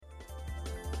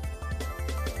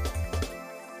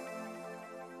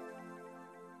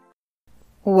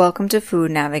Welcome to Food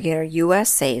Navigator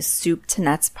USA's Soup to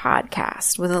Nuts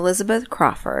podcast with Elizabeth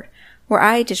Crawford, where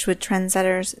I dish with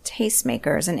trendsetters,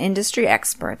 tastemakers, and industry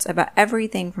experts about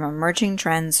everything from emerging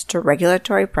trends to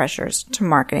regulatory pressures to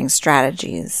marketing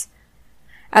strategies.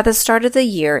 At the start of the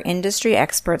year, industry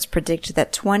experts predicted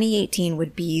that 2018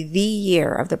 would be the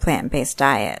year of the plant-based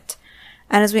diet.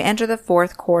 And as we enter the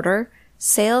fourth quarter,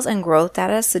 sales and growth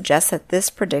data suggest that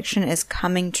this prediction is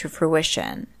coming to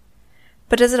fruition.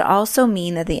 But does it also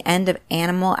mean that the end of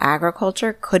animal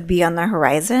agriculture could be on the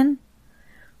horizon?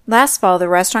 Last fall, the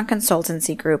restaurant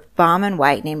consultancy group Baum &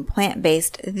 White named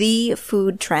plant-based the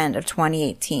food trend of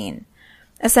 2018,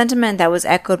 a sentiment that was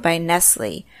echoed by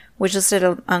Nestle, which listed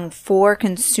among 4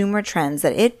 consumer trends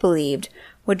that it believed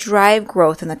would drive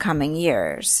growth in the coming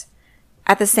years.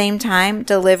 At the same time,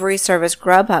 delivery service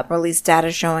Grubhub released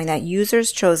data showing that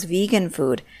users chose vegan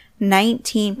food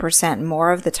 19%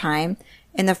 more of the time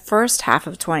in the first half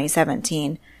of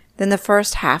 2017 than the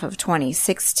first half of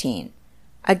 2016.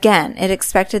 Again, it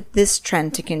expected this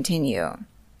trend to continue.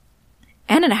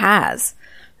 And it has.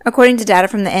 According to data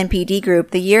from the NPD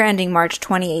Group, the year ending March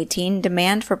 2018,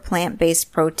 demand for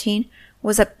plant-based protein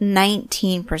was up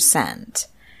 19%.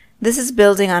 This is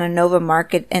building on Innova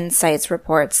Market Insights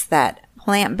reports that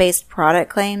plant-based product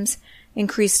claims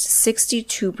increased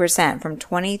 62% from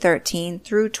 2013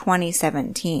 through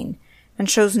 2017. And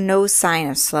shows no sign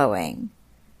of slowing.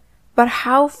 But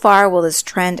how far will this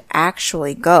trend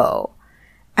actually go?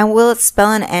 And will it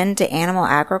spell an end to animal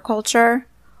agriculture?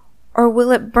 Or will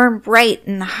it burn bright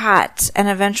and hot and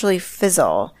eventually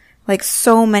fizzle, like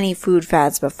so many food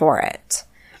fads before it?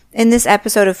 In this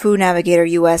episode of Food Navigator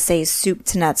USA's Soup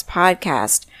to Nuts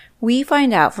podcast, we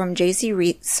find out from J.C.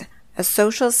 Reitz, a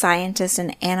social scientist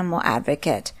and animal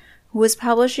advocate, who is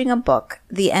publishing a book,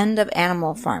 The End of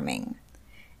Animal Farming.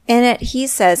 In it, he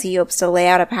says he hopes to lay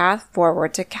out a path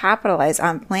forward to capitalize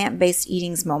on plant-based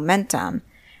eating's momentum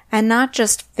and not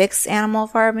just fix animal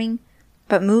farming,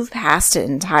 but move past it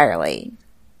entirely.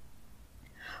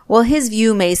 While his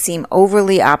view may seem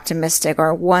overly optimistic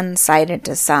or one-sided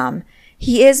to some,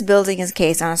 he is building his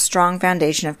case on a strong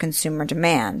foundation of consumer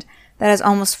demand that has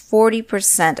almost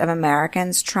 40% of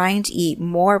Americans trying to eat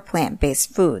more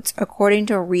plant-based foods, according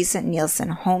to a recent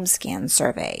Nielsen HomeScan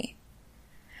survey.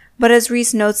 But as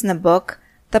Reitz notes in the book,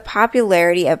 the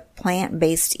popularity of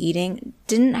plant-based eating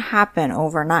didn't happen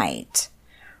overnight.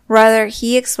 Rather,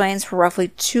 he explains for roughly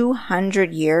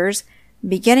 200 years,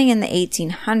 beginning in the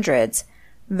 1800s,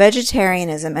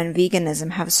 vegetarianism and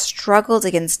veganism have struggled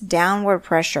against downward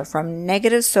pressure from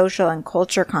negative social and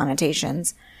culture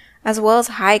connotations, as well as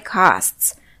high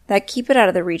costs that keep it out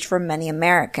of the reach for many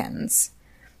Americans.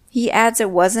 He adds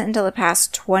it wasn't until the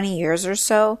past 20 years or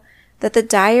so that the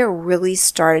diet really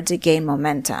started to gain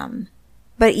momentum.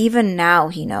 But even now,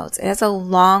 he notes, it has a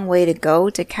long way to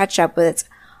go to catch up with its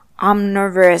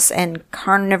omnivorous and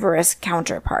carnivorous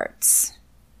counterparts.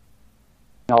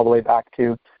 All the way back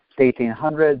to the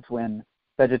 1800s, when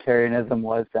vegetarianism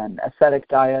was an ascetic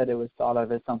diet, it was thought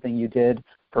of as something you did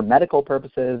for medical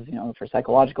purposes, for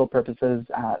psychological purposes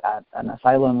at an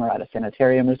asylum or at a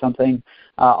sanitarium or something,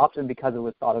 often because it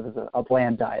was thought of as a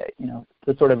bland diet,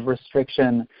 the sort of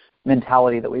restriction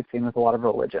mentality that we've seen with a lot of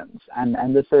religions.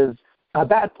 And this is a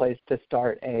bad place to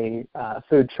start a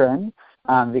food trend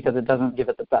because it doesn't give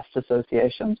it the best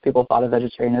associations. People thought of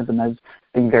vegetarianism as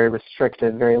being very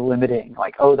restrictive, very limiting,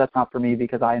 like, oh, that's not for me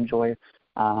because I enjoy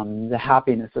the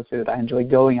happiness of food. I enjoy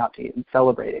going out to eat and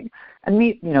celebrating. And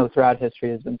meat, throughout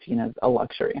history has been seen as a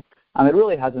luxury. It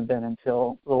really hasn't been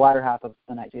until the latter half of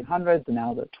the 1900s and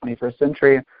now the 21st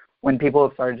century when people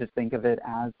have started to think of it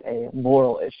as a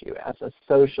moral issue, as a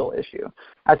social issue,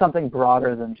 as something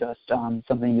broader than just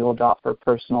something you'll adopt for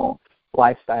personal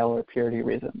lifestyle or purity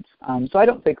reasons. So I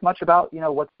don't think much about,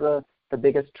 what's the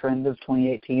biggest trend of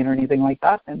 2018 or anything like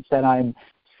that. Instead, I'm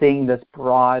seeing this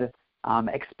broad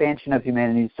expansion of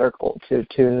humanity's circle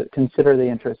to consider the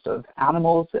interest of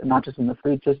animals, not just in the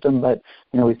food system, but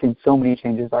we've seen so many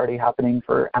changes already happening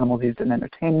for animals used in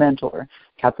entertainment or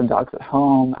cats and dogs at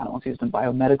home, animals used in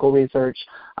biomedical research.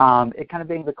 It kind of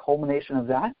being the culmination of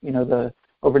that, the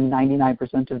over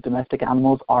 99% of domestic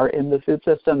animals are in the food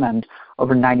system, and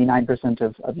over 99%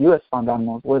 of U.S. farmed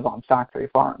animals live on factory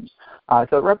farms.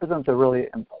 So it represents a really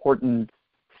important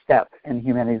step in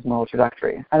humanity's moral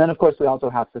trajectory. And then, of course, we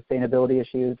also have sustainability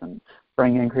issues and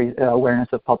bringing increased awareness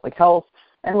of public health.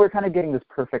 And we're kind of getting this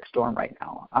perfect storm right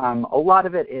now. A lot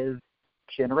of it is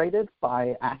generated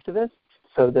by activists.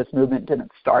 So this movement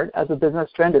didn't start as a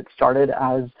business trend. It started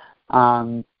as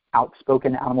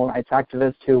outspoken animal rights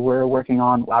activists who were working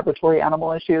on laboratory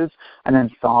animal issues and then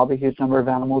saw the huge number of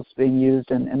animals being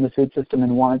used in the food system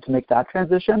and wanted to make that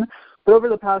transition. But over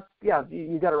the past,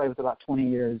 you got it right, with about 20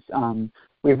 years,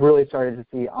 we've really started to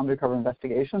see undercover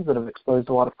investigations that have exposed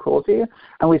a lot of cruelty,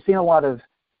 and we've seen a lot of,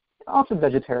 often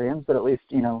vegetarians, but at least,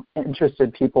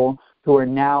 interested people who are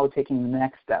now taking the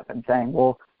next step and saying,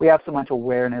 well, we have so much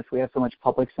awareness, we have so much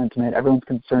public sentiment, everyone's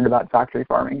concerned about factory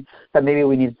farming, that maybe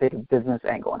we need to take a business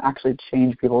angle and actually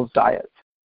change people's diets.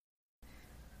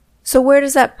 So where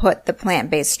does that put the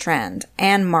plant-based trend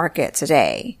and market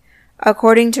today?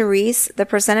 According to Reese, the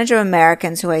percentage of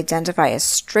Americans who identify as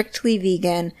strictly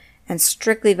vegan and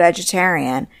strictly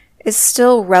vegetarian is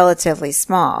still relatively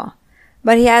small.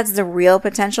 But he adds the real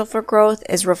potential for growth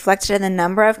is reflected in the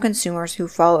number of consumers who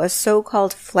follow a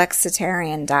so-called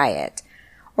flexitarian diet,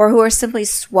 or who are simply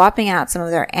swapping out some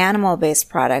of their animal-based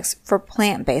products for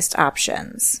plant-based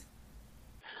options.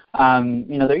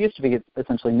 There used to be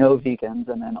essentially no vegans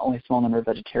and then only a small number of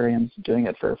vegetarians doing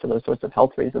it for those sorts of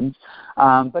health reasons.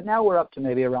 But now we're up to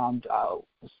maybe around,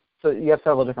 so you have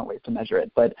several different ways to measure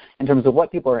it, but in terms of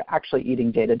what people are actually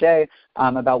eating day to day,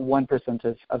 about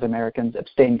 1% of Americans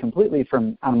abstain completely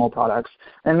from animal products,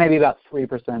 and maybe about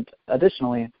 3%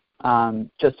 additionally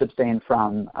just abstain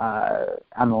from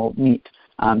animal meat.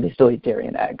 They still eat dairy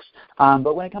and eggs.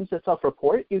 But when it comes to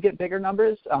self-report, you get bigger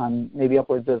numbers, maybe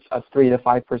upwards of 3 to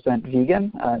 5%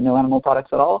 vegan, no animal products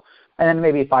at all, and then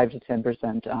maybe 5 to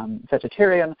 10%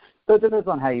 vegetarian. So it depends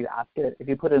on how you ask it. If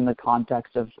you put it in the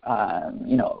context of,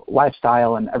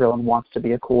 lifestyle, and everyone wants to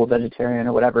be a cool vegetarian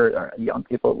or whatever, or young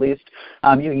people at least,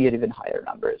 you can get even higher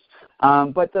numbers.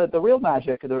 But the real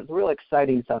magic, the real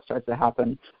exciting stuff starts to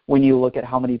happen when you look at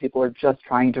how many people are just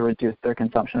trying to reduce their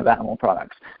consumption of animal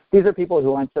products. These are people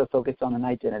who aren't so focused on an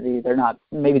identity. They're not,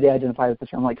 maybe they identify with the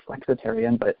term like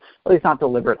flexitarian, but at least not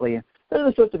deliberately. They're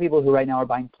the sorts of people who right now are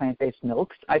buying plant-based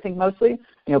milks, I think mostly.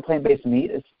 Plant-based meat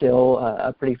is still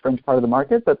a pretty fringe part of the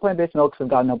market, but plant-based milks have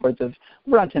gotten upwards of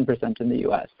around 10% in the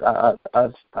U.S.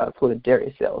 of fluid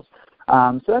dairy sales.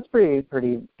 So that's pretty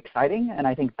exciting, and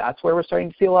I think that's where we're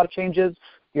starting to see a lot of changes.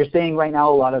 You're seeing right now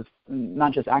a lot of,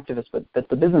 not just activists, but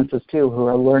the businesses too, who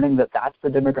are learning that that's the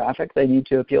demographic they need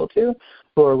to appeal to,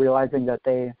 who are realizing that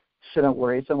they shouldn't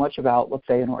worry so much about, let's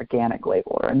say, an organic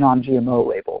label or a non-GMO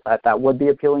label. That would be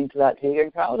appealing to that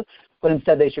vegan crowd, but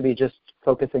instead they should be just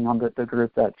focusing on the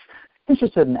group that's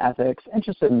interested in ethics,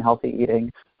 interested in healthy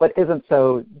eating, but isn't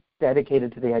so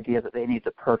dedicated to the idea that they need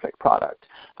the perfect product.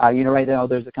 Right now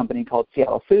there's a company called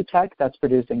Seattle Food Tech that's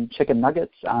producing chicken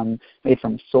nuggets made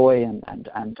from soy and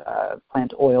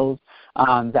plant oils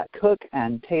that cook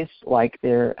and taste like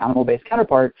their animal-based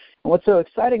counterpart. And what's so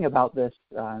exciting about this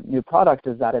new product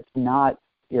is that it's not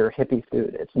your hippie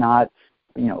food. It's not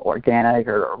organic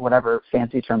or whatever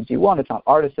fancy terms you want. It's not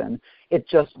artisan. It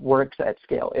just works at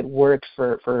scale. It works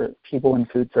for people in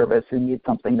food service who need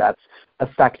something that's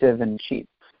effective and cheap.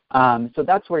 So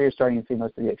that's where you're starting to see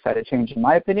most of the excited change, in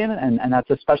my opinion, and that's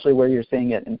especially where you're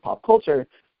seeing it in pop culture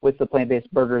with the plant-based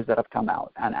burgers that have come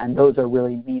out, and those are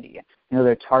really meaty.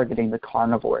 They're targeting the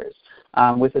carnivores.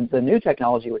 With the new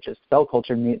technology, which is cell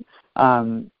culture meat,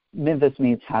 Memphis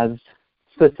Meats has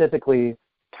specifically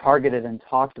targeted and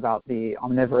talked about the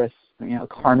omnivorous,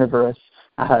 carnivorous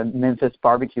Memphis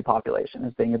barbecue population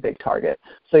as being a big target.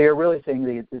 So you're really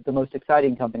seeing the most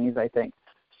exciting companies, I think,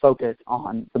 focus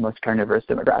on the most carnivorous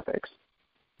demographics.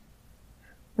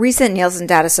 Recent Nielsen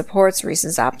data supports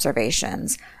Reese's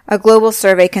observations. A global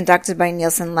survey conducted by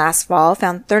Nielsen last fall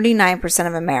found 39%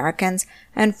 of Americans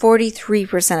and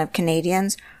 43% of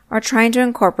Canadians are trying to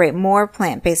incorporate more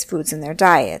plant-based foods in their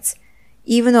diets,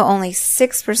 even though only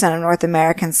 6% of North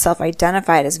Americans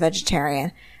self-identified as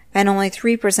vegetarian and only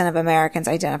 3% of Americans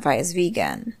identify as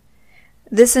vegan.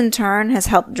 This in turn has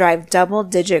helped drive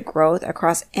double-digit growth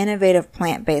across innovative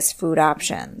plant-based food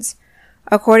options.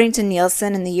 According to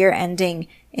Nielsen, in the year ending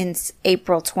in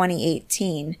April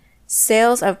 2018,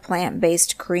 sales of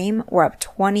plant-based cream were up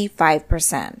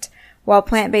 25%, while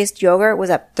plant-based yogurt was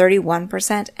up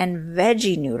 31% and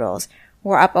veggie noodles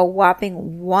were up a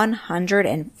whopping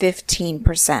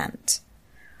 115%.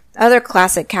 Other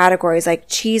classic categories like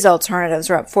cheese alternatives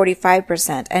were up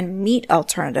 45% and meat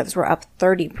alternatives were up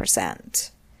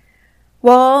 30%.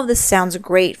 While all of this sounds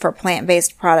great for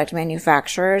plant-based product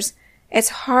manufacturers, it's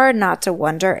hard not to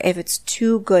wonder if it's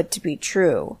too good to be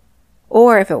true,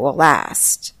 or if it will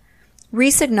last.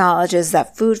 Reese acknowledges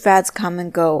that food fads come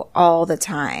and go all the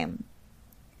time,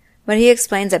 but he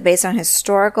explains that based on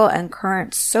historical and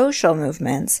current social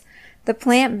movements, the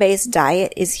plant-based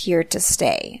diet is here to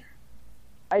stay.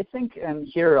 I think and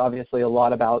hear obviously a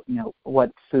lot about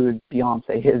what food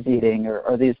Beyonce is eating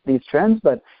or these trends,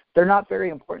 but they're not very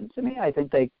important to me. I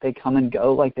think they come and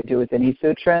go like they do with any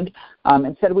food trend.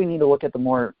 Instead, we need to look at the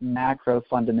more macro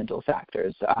fundamental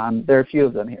factors. There are a few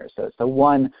of them here. So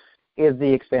one is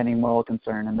the expanding moral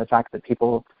concern and the fact that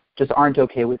people just aren't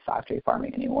okay with factory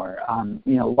farming anymore.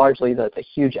 Largely the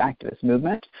huge activist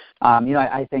movement.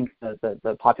 I think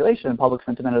the population and public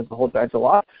sentiment as a whole drives a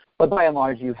lot, but by and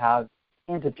large you have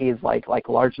entities like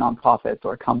large nonprofits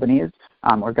or companies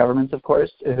or governments, of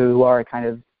course, who are kind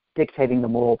of dictating the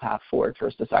moral path forward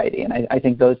for society. And I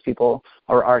think those people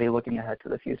are already looking ahead to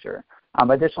the future.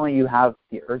 Additionally, you have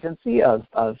the urgency of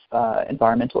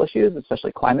environmental issues,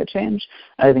 especially climate change.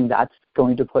 And I think that's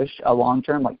going to push a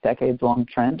long-term, like decades-long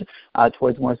trend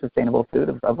towards more sustainable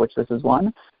food, of which this is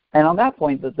one. And on that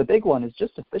point, the big one is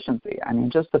just efficiency. I mean,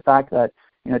 just the fact that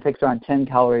it takes around 10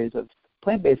 calories of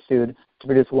plant-based food to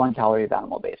produce 1 calorie of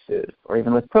animal-based food. Or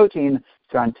even with protein,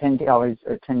 it's around 10 calories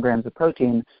or 10 grams of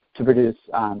protein to produce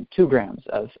 2 grams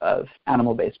of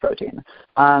animal-based protein.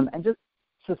 And just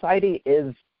society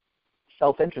is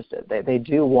self-interested. They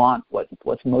do want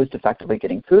what's most effectively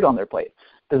getting food on their plate.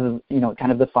 This is,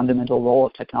 kind of the fundamental role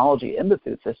of technology in the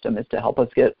food system is to help us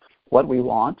get what we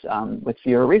want with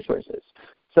fewer resources.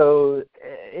 So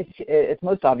it's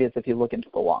most obvious if you look into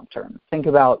the long term. Think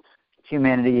about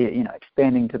humanity,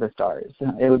 expanding to the stars.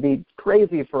 It would be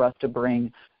crazy for us to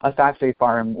bring a factory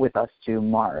farm with us to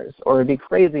Mars, or it would be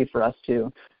crazy for us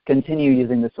to continue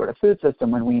using this sort of food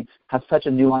system when we have such a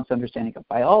nuanced understanding of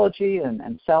biology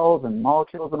and cells and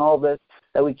molecules and all of this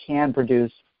that we can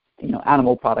produce,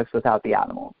 animal products without the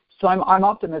animal. So I'm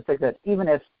optimistic that even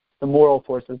if the moral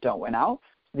forces don't win out,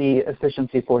 the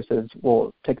efficiency forces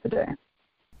will take the day.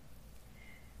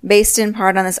 Based in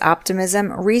part on this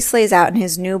optimism, Rees lays out in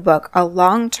his new book a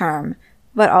long-term,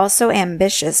 but also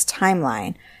ambitious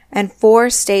timeline and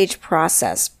 4-stage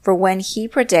process for when he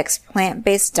predicts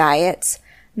plant-based diets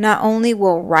not only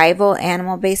will rival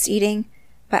animal-based eating,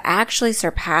 but actually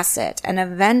surpass it and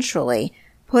eventually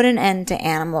put an end to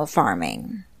animal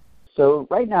farming. So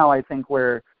right now I think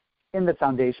we're in the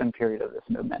foundation period of this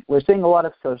movement. We're seeing a lot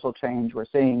of social change. We're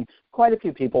seeing quite a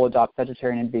few people adopt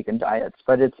vegetarian and vegan diets,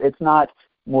 but it's not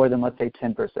more than, let's say,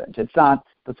 10%. It's not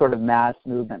the sort of mass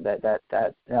movement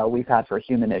that we've had for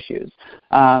human issues.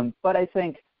 But I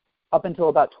think up until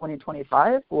about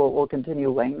 2025, we'll continue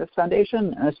laying this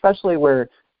foundation, and especially we're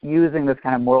using this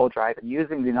kind of moral drive and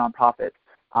using the nonprofits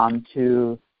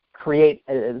to create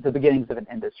the beginnings of an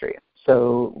industry.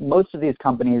 So most of these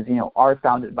companies, are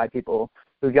founded by people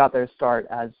who got their start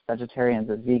as vegetarians,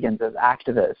 as vegans, as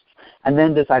activists, and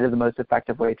then decided the most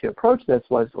effective way to approach this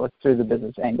was through the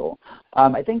business angle.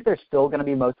 I think they're still going to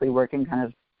be mostly working kind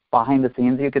of behind the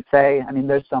scenes, you could say. I mean,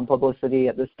 there's some publicity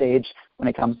at this stage when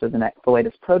it comes to the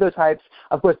latest prototypes.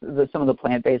 Of course, some of the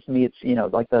plant-based meats,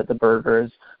 like the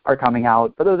burgers are coming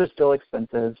out, but those are still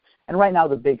expensive. And right now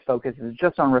the big focus is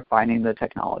just on refining the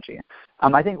technology.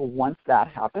 I think once that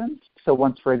happens, so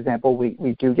once, for example,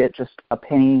 we do get just a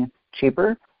penny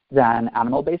cheaper than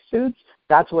animal-based foods,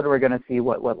 that's what we're going to see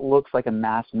what looks like a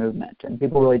mass movement and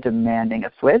people really demanding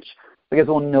a switch because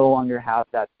we'll no longer have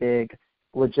that big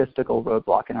logistical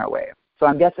roadblock in our way. So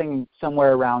I'm guessing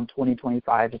somewhere around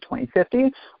 2025 to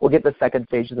 2050, we'll get the second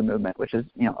stage of the movement, which is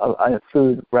a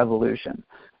food revolution.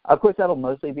 Of course, that'll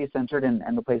mostly be centered in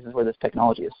the places where this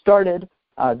technology has started,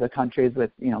 the countries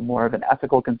with more of an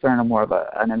ethical concern or more of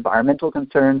an environmental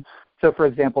concern. So, for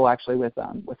example, actually with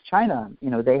China,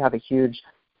 they have a huge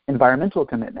environmental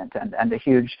commitment and a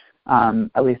huge,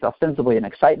 at least ostensibly, an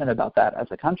excitement about that as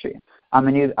a country.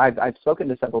 I've spoken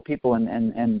to several people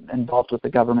and involved with the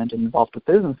government and involved with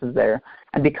businesses there,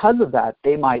 and because of that,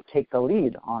 they might take the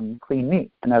lead on clean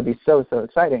meat, and that would be so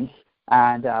exciting.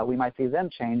 And we might see them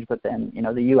change, but then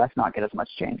the U.S. not get as much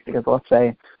change because let's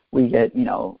say we get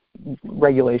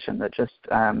regulation that just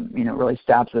really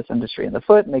stabs this industry in the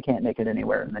foot, and they can't make it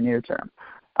anywhere in the near term.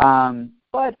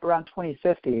 But around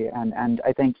 2050, and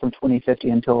I think from 2050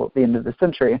 until the end of the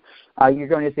century, you're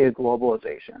going to see a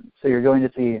globalization. So you're going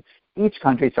to see each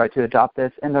country start to adopt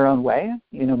this in their own way.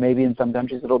 Maybe in some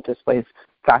countries it'll displace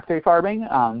factory farming,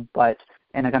 but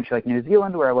in a country like New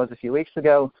Zealand, where I was a few weeks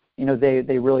ago,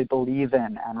 they really believe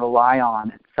in and rely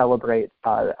on and celebrate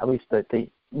at least the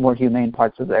more humane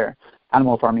parts of their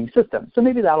animal farming system. So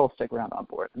maybe that'll stick around on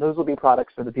board. And those will be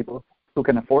products for the people who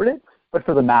can afford it, but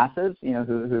for the masses,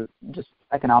 who just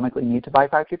economically need to buy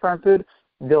factory farm food,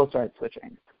 they'll start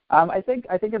switching. I think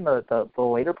in the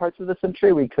later parts of the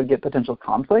century, we could get potential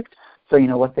conflict. So,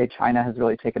 let's say China has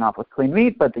really taken off with clean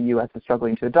meat, but the U.S. is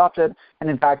struggling to adopt it. And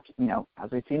in fact,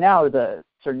 as we see now, the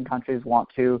certain countries want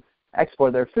to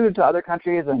export their food to other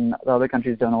countries, and the other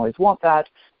countries don't always want that.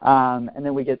 And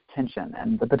then we get tension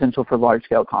and the potential for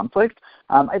large-scale conflict.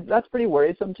 That's pretty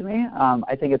worrisome to me.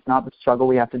 I think it's not the struggle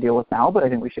we have to deal with now, but I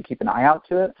think we should keep an eye out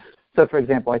to it. So, for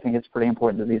example, I think it's pretty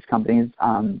important that these companies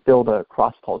build a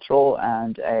cross-cultural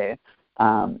and a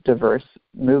diverse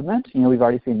movement. We've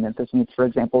already seen Memphis Meats, for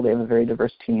example. They have a very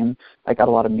diverse team that got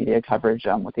a lot of media coverage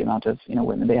with the amount of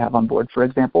women they have on board, for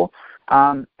example.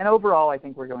 And overall, I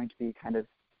think we're going to be kind of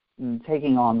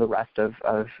taking on the rest of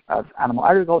animal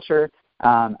agriculture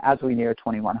as we near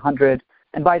 2100.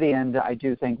 And by the end, I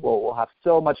do think we'll have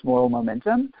so much moral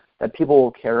momentum that people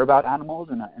will care about animals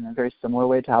in a very similar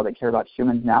way to how they care about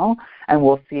humans now, and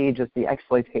we'll see just the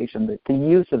exploitation, the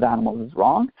use of animals is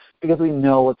wrong, because we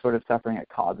know what sort of suffering it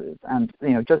causes. And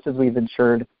just as we've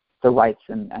ensured the rights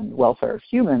and welfare of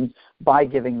humans by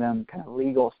giving them kind of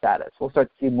legal status, we'll start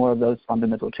to see more of those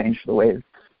fundamental change to the ways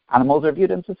animals are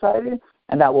viewed in society,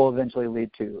 and that will eventually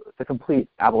lead to the complete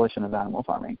abolition of animal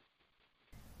farming.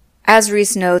 As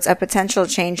Reese notes, a potential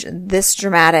change this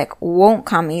dramatic won't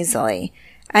come easily,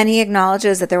 and he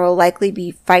acknowledges that there will likely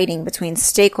be fighting between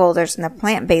stakeholders in the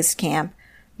plant-based camp,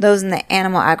 those in the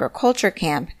animal agriculture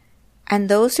camp, and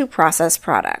those who process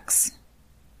products.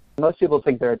 Most people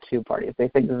think there are two parties. They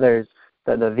think that there's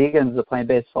the vegans, the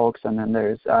plant-based folks, and then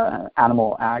there's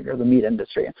animal ag or the meat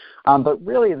industry. But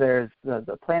really there's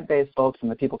the plant-based folks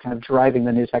and the people kind of driving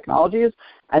the new technologies.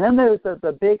 And then there's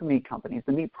the big meat companies,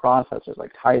 the meat processors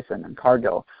like Tyson and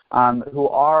Cargill, who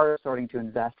are starting to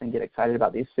invest and get excited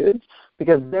about these foods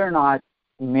because they're not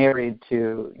married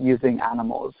to using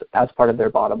animals as part of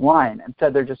their bottom line.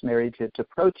 Instead, they're just married to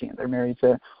protein. They're married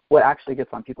to what actually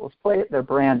gets on people's plate, their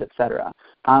brand, etc.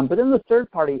 But then the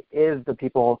third party is the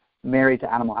people married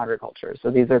to animal agriculture.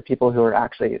 So these are people who are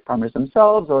actually farmers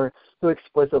themselves or who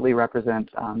explicitly represent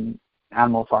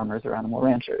animal farmers or animal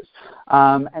ranchers.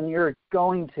 And you're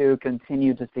going to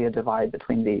continue to see a divide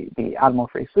between the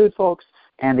animal-free food folks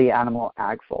and the animal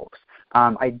ag folks.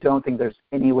 I don't think there's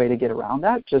any way to get around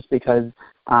that just because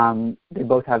they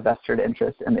both have vested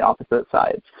interests in the opposite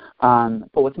sides.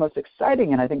 But what's most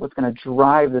exciting, and I think what's going to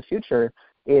drive the future,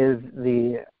 is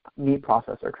the meat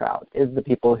processor crowd, is the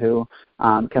people who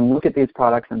can look at these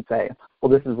products and say,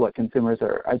 well, this is what consumers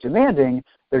are demanding.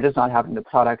 They're just not having the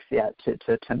products yet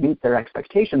to meet their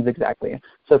expectations exactly.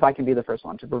 So if I can be the first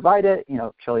one to provide it,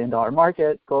 trillion-dollar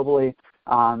market globally,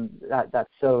 that's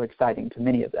so exciting to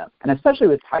many of them. And especially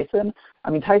with Tyson,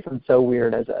 Tyson's so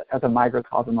weird as a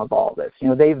microcosm of all this.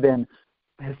 They've been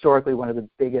historically one of the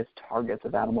biggest targets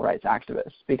of animal rights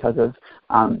activists because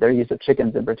of their use of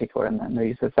chickens in particular and then their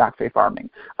use of factory farming.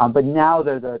 But now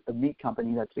they're the meat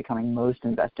company that's becoming most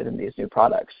invested in these new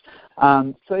products.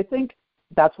 So I think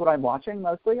that's what I'm watching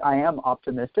mostly. I am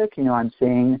optimistic. I'm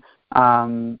seeing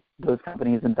those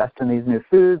companies invest in these new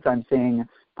foods. I'm seeing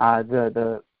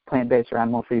the plant-based or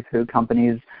animal-free food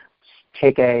companies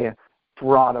take a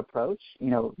broad approach.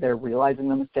 They're realizing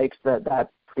the mistakes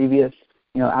that previous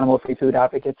animal-free food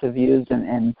advocates have used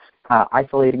in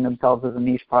isolating themselves as a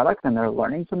niche product, and they're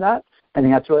learning from that. I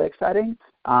think that's really exciting.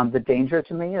 The danger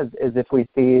to me is if we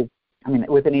see,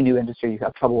 with any new industry, you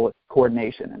have trouble with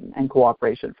coordination and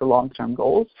cooperation for long-term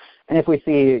goals. And if we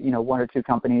see, one or two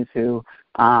companies who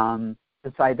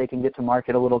decide they can get to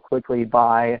market a little quickly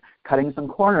by cutting some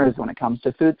corners when it comes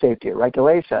to food safety or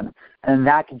regulation, and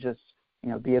that can just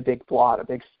be a big blot, a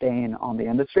big stain on the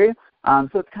industry. So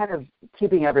it's kind of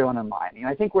keeping everyone in line.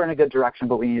 I think we're in a good direction,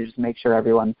 but we need to just make sure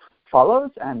everyone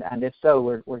follows, and if so,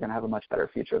 we're going to have a much better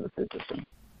future of the food system.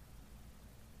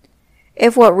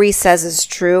 If what Reese says is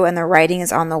true and the writing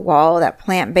is on the wall that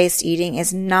plant-based eating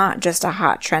is not just a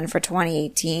hot trend for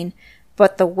 2018,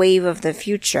 but the wave of the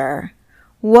future,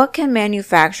 what can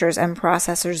manufacturers and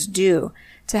processors do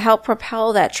to help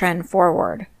propel that trend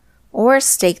forward or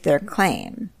stake their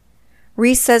claim?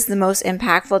 Reese says the most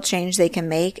impactful change they can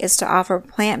make is to offer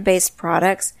plant-based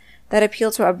products that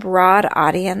appeal to a broad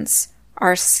audience,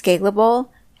 are scalable,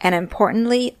 and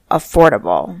importantly,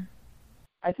 affordable.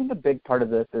 I think a big part of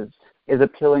this is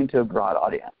appealing to a broad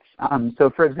audience. So,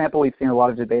 for example, we've seen a lot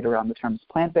of debate around the terms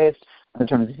plant-based and the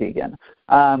terms vegan.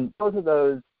 Both of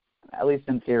those, at least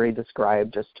in theory,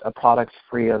 describe just a product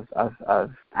free of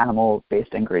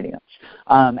animal-based ingredients.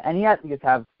 And yet you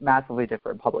have massively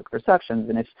different public perceptions.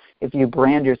 And if you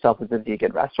brand yourself as a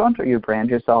vegan restaurant or you brand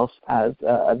yourself as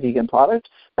a vegan product,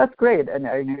 that's great. And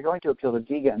you're going to appeal to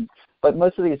vegans. But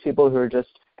most of these people who are just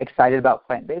excited about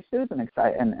plant-based foods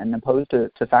and opposed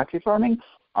to factory farming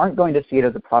aren't going to see it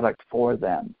as a product for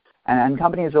them. And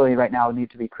companies really right now need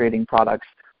to be creating products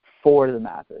for the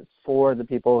masses, for the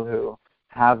people who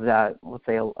have that, let's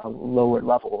say, a lower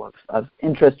level of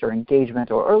interest or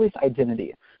engagement or at least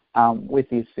identity with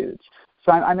these foods.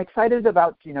 So I'm excited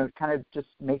about, kind of just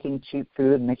making cheap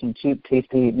food, making cheap,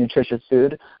 tasty, nutritious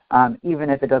food, even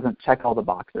if it doesn't check all the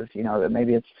boxes.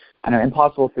 Maybe it's,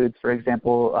 Impossible Foods, for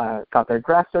example, got their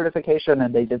GRAS certification,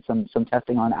 and they did some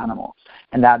testing on animals.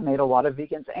 And that made a lot of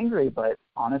vegans angry. But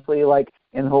honestly,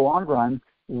 in the long run,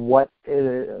 what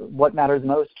matters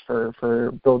most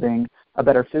for building a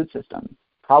better food system?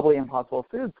 Probably Impossible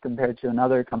Foods compared to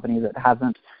another company that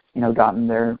hasn't gotten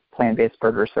their plant-based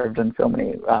burger served in so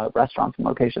many restaurants and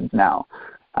locations now.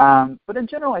 But in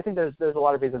general, I think there's a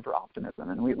lot of reason for optimism,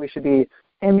 and we should be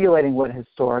emulating what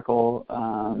historical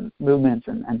movements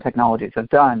and technologies have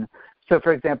done. So,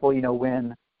 for example,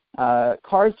 when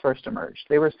cars first emerged,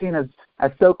 they were seen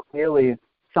as so clearly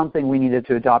something we needed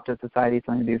to adopt as society,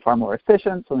 something to be far more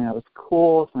efficient, something that was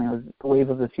cool, something that was the wave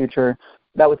of the future,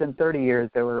 that within 30 years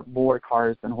there were more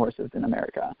cars than horses in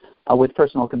America. With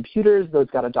personal computers, those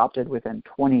got adopted within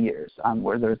 20 years,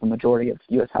 where there's the majority of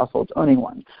U.S. households owning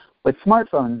one. With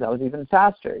smartphones, that was even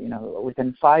faster,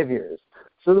 within 5 years.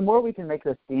 So the more we can make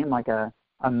this seem like a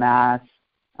mass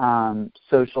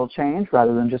social change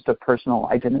rather than just a personal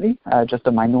identity, just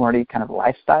a minority kind of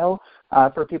lifestyle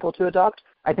for people to adopt,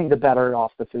 I think the better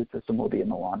off the food system will be in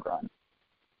the long run.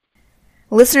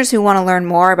 Listeners who want to learn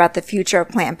more about the future of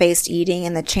plant-based eating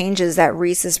and the changes that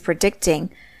Reese is predicting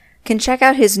can check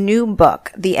out his new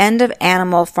book, The End of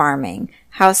Animal Farming: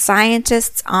 How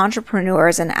Scientists,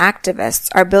 Entrepreneurs, and Activists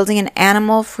Are Building an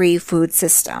Animal-Free Food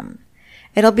System.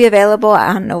 It'll be available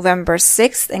on November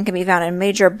 6th and can be found in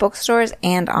major bookstores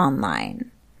and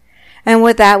online. And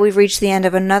with that, we've reached the end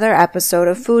of another episode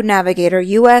of Food Navigator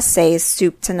USA's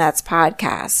Soup to Nuts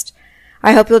podcast.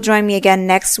 I hope you'll join me again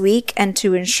next week, and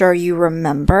to ensure you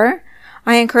remember,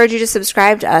 I encourage you to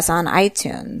subscribe to us on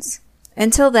iTunes.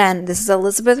 Until then, this is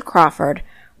Elizabeth Crawford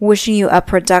wishing you a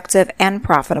productive and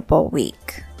profitable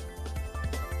week.